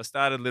 So I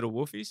started Little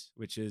Wolfies,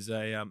 which is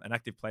an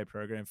active play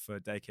program for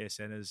daycare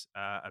centers.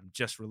 I'm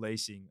just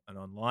releasing an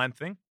online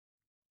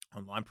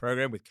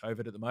program with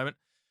COVID at the moment.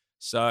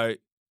 So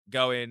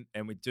go in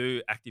and we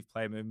do active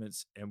play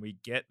movements and we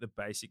get the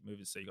basic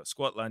movements. So you got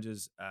squat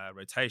lunges,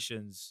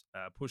 rotations,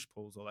 push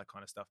pulls, all that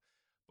kind of stuff.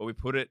 But we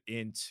put it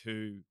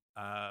into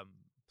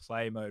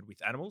play mode with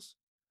animals.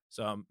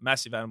 So I'm a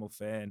massive animal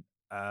fan,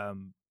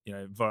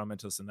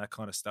 environmentalist and that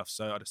kind of stuff.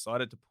 So I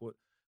decided to put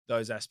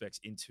those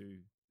aspects into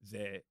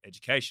their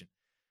education.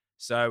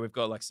 So we've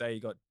got, like, say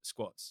you got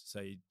squats, so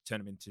you turn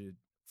them into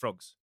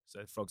frogs.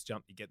 So frogs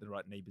jump, you get the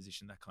right knee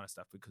position, that kind of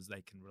stuff, because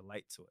they can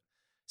relate to it.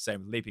 Same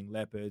with leaping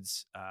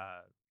leopards,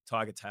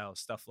 tiger tails,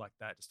 stuff like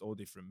that, just all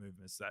different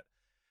movements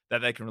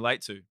that they can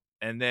relate to.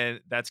 And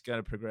then that's going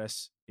to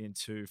progress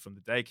from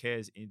the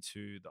daycares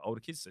into the older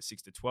kids, so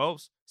 6 to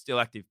 12s, still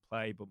active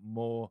play, but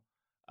more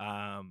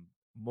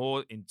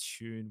in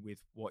tune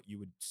with what you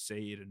would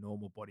see at a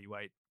normal body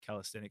weight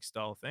calisthenics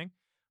style thing.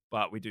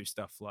 But we do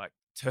stuff like,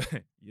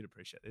 you'd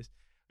appreciate this,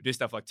 we do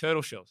stuff like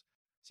turtle shells.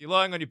 So you're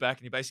lying on your back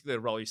and you basically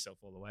roll yourself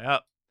all the way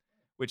up,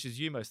 which is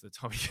you most of the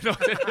time.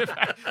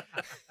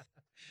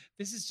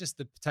 This is just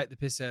the take the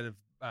piss out of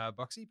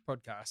Boxy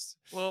podcast.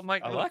 Well,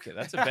 mate, I like it.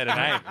 That's a better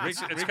name.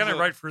 It's going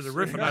right through the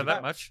roof. I know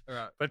that much. All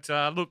right. But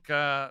look,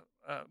 well,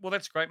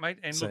 that's great, mate.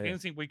 And look,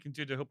 anything we can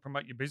do to help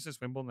promote your business,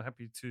 we're more than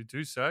happy to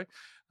do so.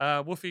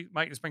 Wolfie,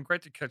 mate, it's been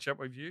great to catch up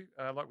with you.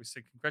 Like we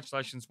said,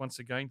 congratulations once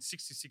again.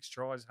 66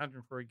 tries,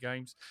 103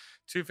 games,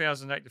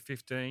 2008 to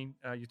 15.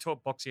 You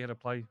taught Boxy how to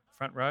play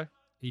front row.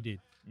 He did.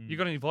 You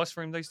got any advice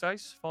for him these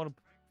days? Final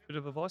bit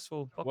of advice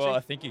for Boxy? Well, I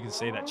think you can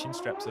see that chin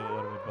strap's a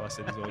lot of advice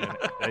that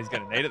he's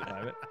going to need at the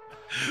moment.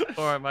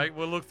 All right, mate.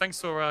 Well, look,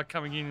 thanks for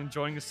coming in and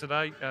joining us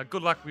today.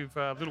 Good luck with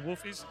Little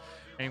Wolfies.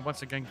 And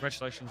once again,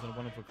 congratulations on a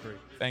wonderful career.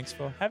 Thanks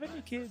for having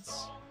me,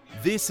 kids.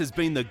 This has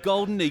been the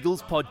Golden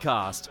Eagles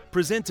podcast,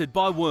 presented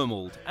by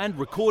Wormald and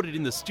recorded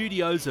in the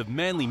studios of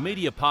Manly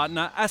media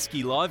partner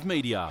ASCII Live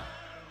Media.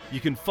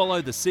 You can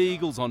follow the Sea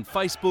Eagles on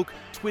Facebook,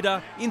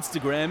 Twitter,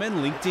 Instagram and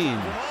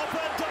LinkedIn.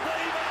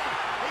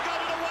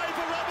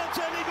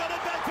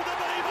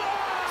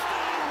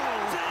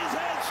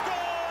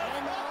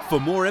 For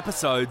more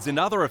episodes and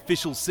other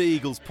official Sea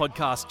Eagles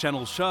podcast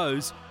channel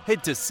shows,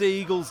 head to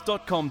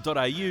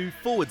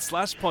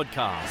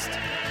seaeagles.com.au/podcast.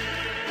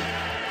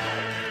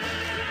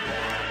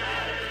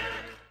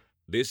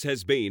 This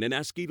has been an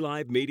ASCII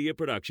Live media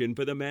production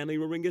for the Manly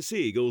Warringah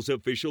Sea Eagles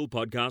official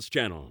podcast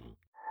channel.